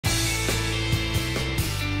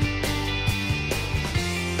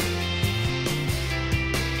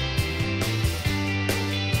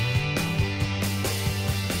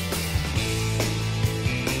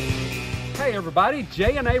everybody,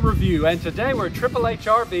 Jandareview, and today we're at H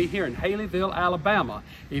RV here in Haleyville, Alabama.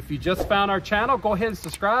 If you just found our channel, go ahead and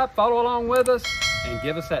subscribe, follow along with us, and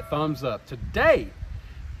give us that thumbs up. Today,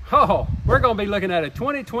 we're going to be looking at a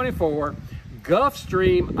 2024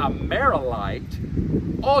 Gulfstream Ameri-Lite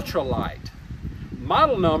Ultralight,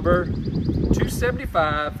 model number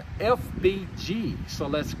 275FBG. So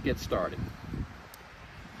let's get started.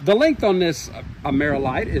 The length on this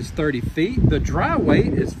Ameri-Lite is 30 feet. The dry weight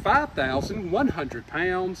is 5,100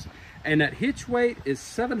 pounds, and that hitch weight is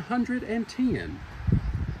 710.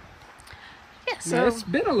 Yeah, so now, it's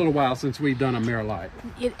been a little while since we've done Ameri-Lite.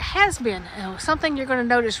 It has been. Something you're going to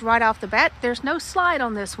notice right off the bat, there's no slide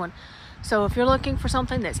on this one. So if you're looking for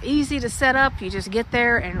something that's easy to set up, you just get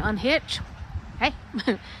there and unhitch. Hey,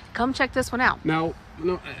 come check this one out. Now,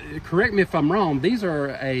 correct me if I'm wrong, these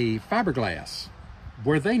are a fiberglass.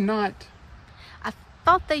 Were they not? I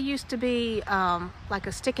thought they used to be like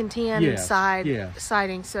a stick and tin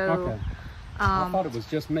siding. So okay. I thought it was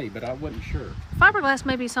just me, but I wasn't sure. Fiberglass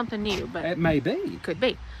may be something new, but it may be. Could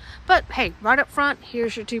be. But hey, right up front,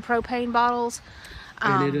 here's your 2 propane bottles.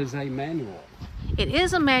 And it is a manual. It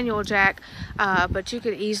is a manual jack, but you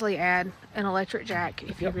could easily add an electric jack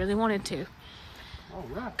if you really wanted to. All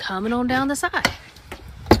right. Coming on down the side.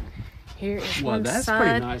 Here is one that's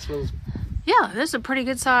side. Pretty nice. Yeah, this is a pretty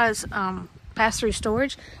good size pass-through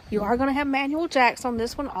storage. You are going to have manual jacks on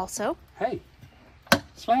this one also. Hey,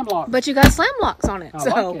 slam locks. But you got slam locks on it. I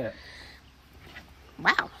like it.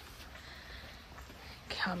 Wow.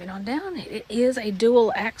 Coming on down. It is a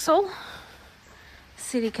dual axle.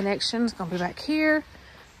 City connections going to be back here.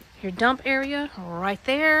 Your dump area right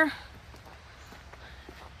there.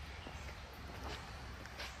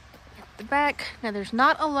 The back. Now there's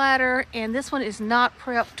not a ladder, and this one is not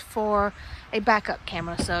prepped for a backup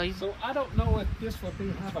camera. So I don't know if this will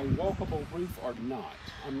have a walkable roof or not.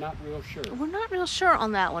 I'm not real sure. We're not real sure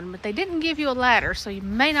on that one, but they didn't give you a ladder, so you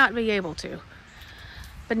may not be able to.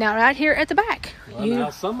 But now right here at the back. Well,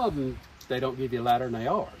 now some of them, they don't give you a ladder and they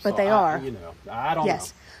are. But they are. You know, I don't know.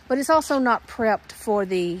 But it's also not prepped for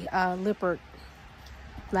the Lippert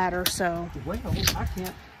ladder, so. Well, I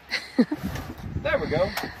can't. There we go.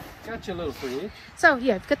 Got your little fridge. So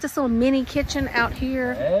yeah, you've got this little mini kitchen out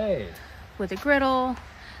here. Hey. With a griddle.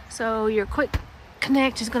 So your quick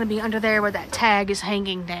connect is going to be under there where that tag is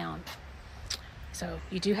hanging down. So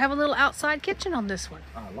you do have a little outside kitchen on this one.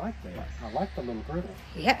 I like that. I like the little griddle.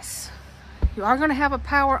 Yes. You are going to have a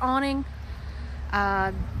power awning.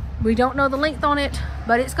 We don't know the length on it,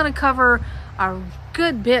 but it's going to cover a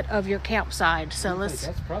good bit of your campsite. So let's.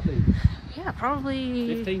 That's probably. Yeah,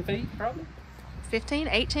 probably 15 feet, probably. 15,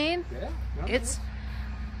 18. Yeah.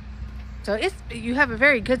 You have a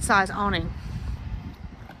very good size awning.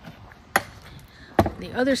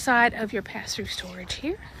 The other side of your pass-through storage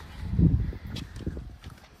here.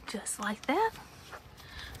 Just like that.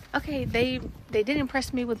 Okay, they did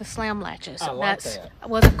impress me with the slam latches. I like that. I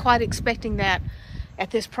wasn't quite expecting that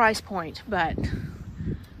at this price point, but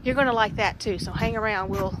you're going to like that too. So hang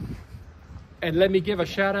around. And let me give a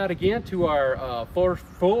shout out again to our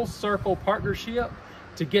Full Circle partnership.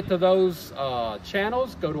 To get to those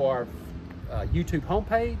channels, go to our YouTube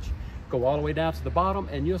homepage, go all the way down to the bottom,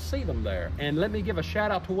 and you'll see them there. And let me give a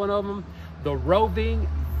shout out to one of them, the Roving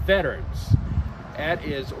Veterans. That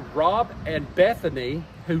is Rob and Bethany,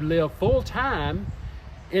 who live full-time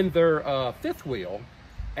in their fifth wheel.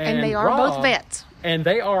 And they are both vets. And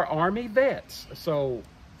they are Army vets. So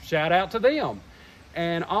shout out to them.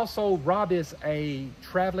 And also, Rob is a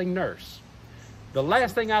traveling nurse. The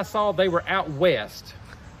last thing I saw, they were out west.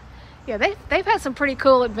 Yeah, they've had some pretty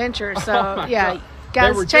cool adventures. So, God.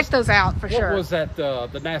 Guys, check those out for sure. What was that, the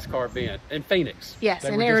NASCAR event in Phoenix? Yes,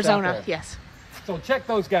 in Arizona, yes. So check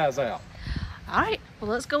those guys out. All right,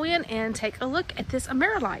 well, let's go in and take a look at this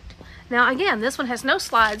Ameri-Lite. Now, again, this one has no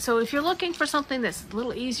slide, so if you're looking for something that's a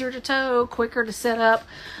little easier to tow, quicker to set up,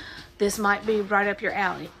 this might be right up your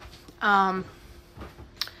alley.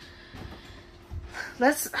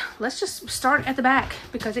 Let's just start at the back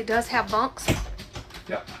because it does have bunks.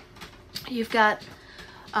 Yep. You've got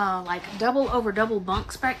like double over double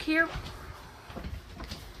bunks back here.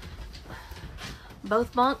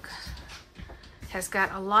 Both bunks has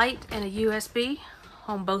got a light and a USB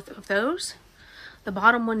on both of those. The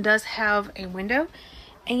bottom one does have a window,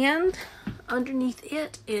 and underneath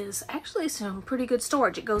it is actually some pretty good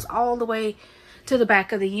storage. It goes all the way to the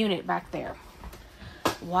back of the unit back there.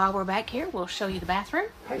 While we're back here, we'll show you the bathroom.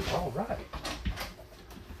 Hey, all right.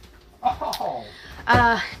 Oh.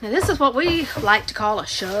 Now this is what we like to call a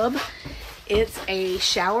shub. It's a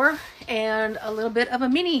shower and a little bit of a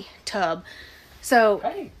mini tub. So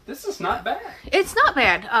Hey, this is not bad. it's not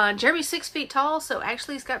bad. Jeremy's 6 feet tall, so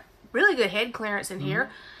actually he's got really good head clearance in here.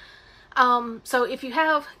 So if you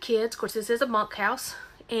have kids, of course this is a bunk house,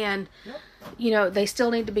 and you know they still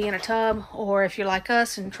need to be in a tub, or if you're like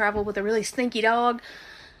us and travel with a really stinky dog,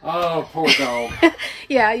 Oh, poor dog.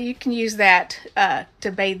 yeah, you can use that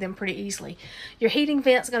to bathe them pretty easily. Your heating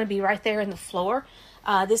vent's going to be right there in the floor.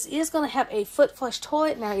 This is going to have a foot flush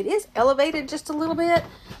toilet. Now it is elevated just a little bit,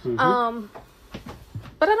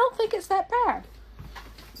 but I don't think it's that bad.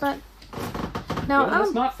 But now Well,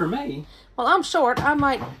 that's not for me. well, I'm short. I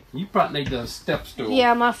might. You probably need a step stool.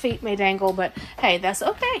 Yeah, my feet may dangle, but hey, that's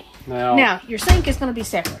okay. Now your sink is going to be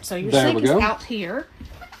separate. So your There sink we is go. out here.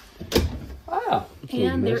 Wow.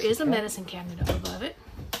 And there is a medicine cabinet up above it.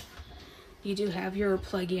 You do have your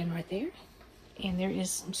plug-in right there. And there is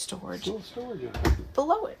some storage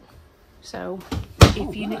below it. So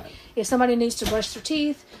if somebody needs to brush their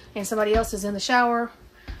teeth and somebody else is in the shower,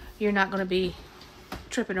 you're not going to be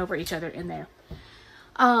tripping over each other in there.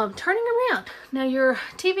 Turning around. Now your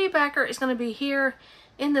TV backer is going to be here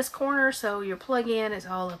in this corner, so your plug-in is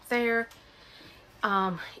all up there.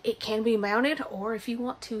 It can be mounted, or if you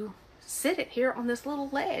want to sit it here on this little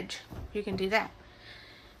ledge, you can do that.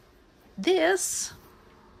 This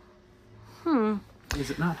Is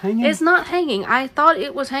it not hanging? it's not hanging. I thought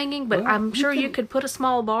it was hanging, but Well, I'm sure you could put a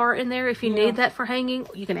small bar in there if you need that for hanging.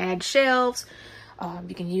 You can add shelves.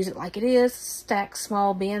 You can use it like it is, stack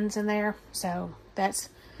small bins in there. So that's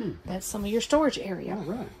some of your storage area. All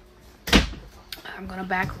right. I'm gonna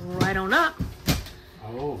back right on up.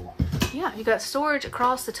 Oh. Yeah, you got storage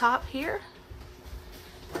across the top here.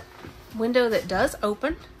 Window that does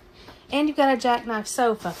open. And you've got a jackknife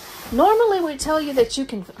sofa. Normally we tell you that you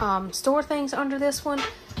can store things under this one,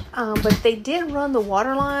 but they did run the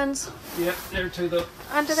water lines. Yep, there to the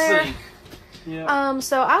under there. sink. Yeah.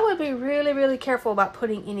 So I would be really, really careful about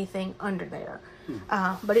putting anything under there.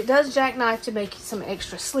 But it does jackknife to make some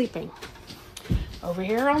extra sleeping. Over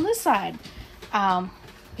here on this side,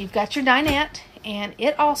 you've got your dinette, and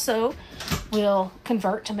it also will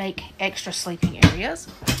convert to make extra sleeping areas.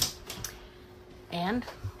 And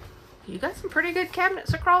you got some pretty good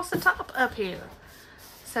cabinets across the top up here.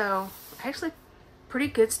 So actually pretty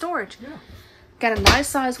good storage. Yeah. Got a nice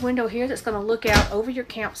size window here that's going to look out over your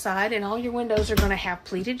campsite, and all your windows are going to have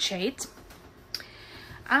pleated shades.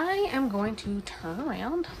 I am going to turn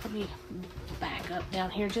around. Let me back up down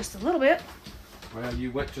here just a little bit. Well,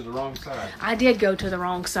 you went to the wrong side. I did go to the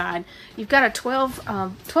wrong side. You've got a 12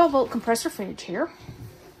 volt compressor fridge here.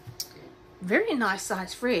 Very nice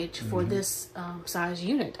size fridge for this size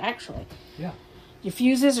unit, actually. Yeah. Your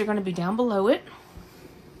fuses are going to be down below it.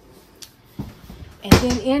 And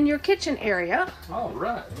then in your kitchen area, All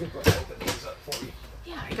right. Let me open these up for you.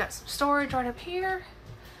 yeah, you got some storage right up here.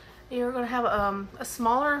 You're going to have a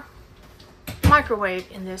smaller microwave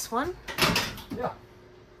in this one. Yeah.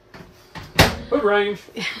 Good range.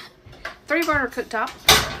 3-burner cooktop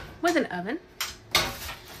with an oven.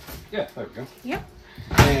 Yeah, there we go. Yep.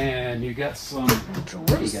 And you got some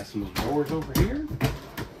Drawers. You got some drawers over here.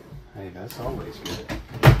 Hey, that's always good.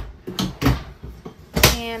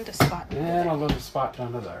 And a spot. And a little spot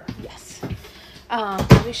under there. Yes.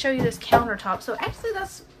 Let me show you this countertop. So actually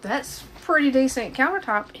that's pretty decent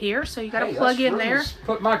countertop here. So you got to plug in there.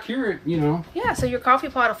 Put my Keurig, Yeah, so your coffee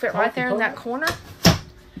pot will fit right there in pot. that corner.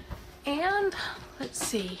 And let's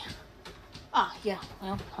see. Ah, yeah,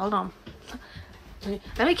 well, hold on.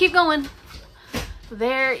 Let me keep going.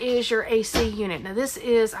 There is your AC unit. Now this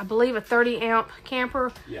is, I believe, a 30 amp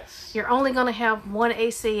camper. Yes. You're only going to have one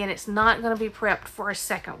AC, and it's not going to be prepped for a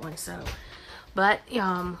second one. So, but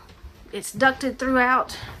it's ducted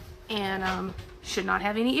throughout, and should not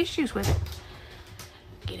have any issues with it.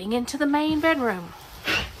 Getting into the main bedroom.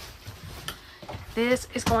 This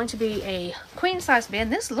is going to be a queen size bed.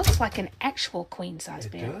 This looks like an actual queen size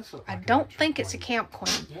bed. Does look I like don't think it's a camp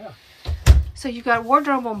queen. Yeah. So you've got a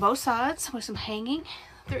wardrobe on both sides with some hanging.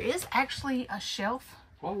 There is actually a shelf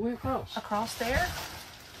All the way across. across there.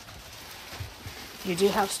 You do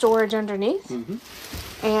have storage underneath.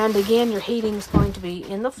 And again, your heating is going to be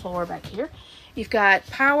in the floor back here. You've got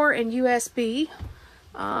power and USB.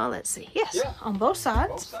 Let's see. Yes, Yeah. on both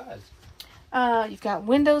sides. Both sides. You've got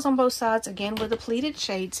windows on both sides, again with the pleated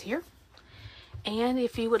shades here. And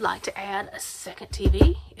if you would like to add a second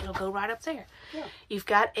TV, it'll go right up there. Yeah. You've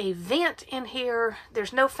got a vent in here.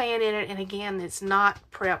 There's no fan in it, and again, it's not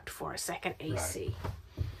prepped for a second AC.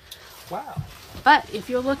 Right. Wow. But if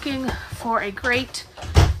you're looking for a great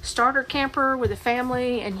starter camper with a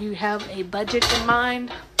family and you have a budget in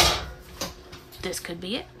mind, this could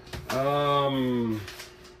be it.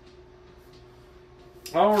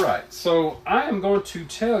 All right, so I am going to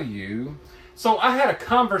tell you. So I had a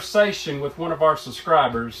conversation with one of our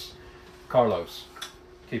subscribers, Carlos,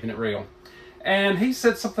 keeping it real. And he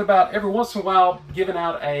said something about every once in a while giving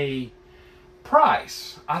out a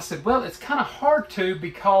price. I said, well, it's kind of hard to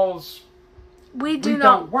because we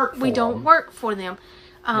don't work for them.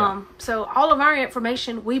 So all of our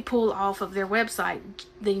information we pull off of their website,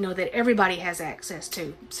 that everybody has access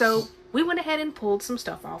to. So we went ahead and pulled some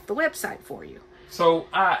stuff off the website for you. So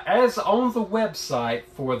as on the website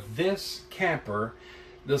for this camper,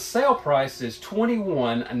 the sale price is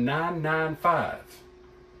 $21,995.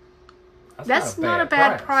 That's not a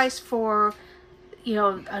bad price for,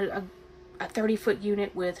 a 30-foot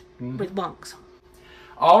unit with bunks.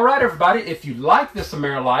 All right, everybody. If you like this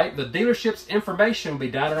Ameri-Lite, the dealership's information will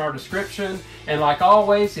be down in our description. And like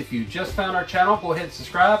always, if you just found our channel, go ahead and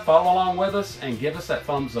subscribe, follow along with us, and give us that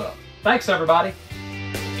thumbs up. Thanks, everybody.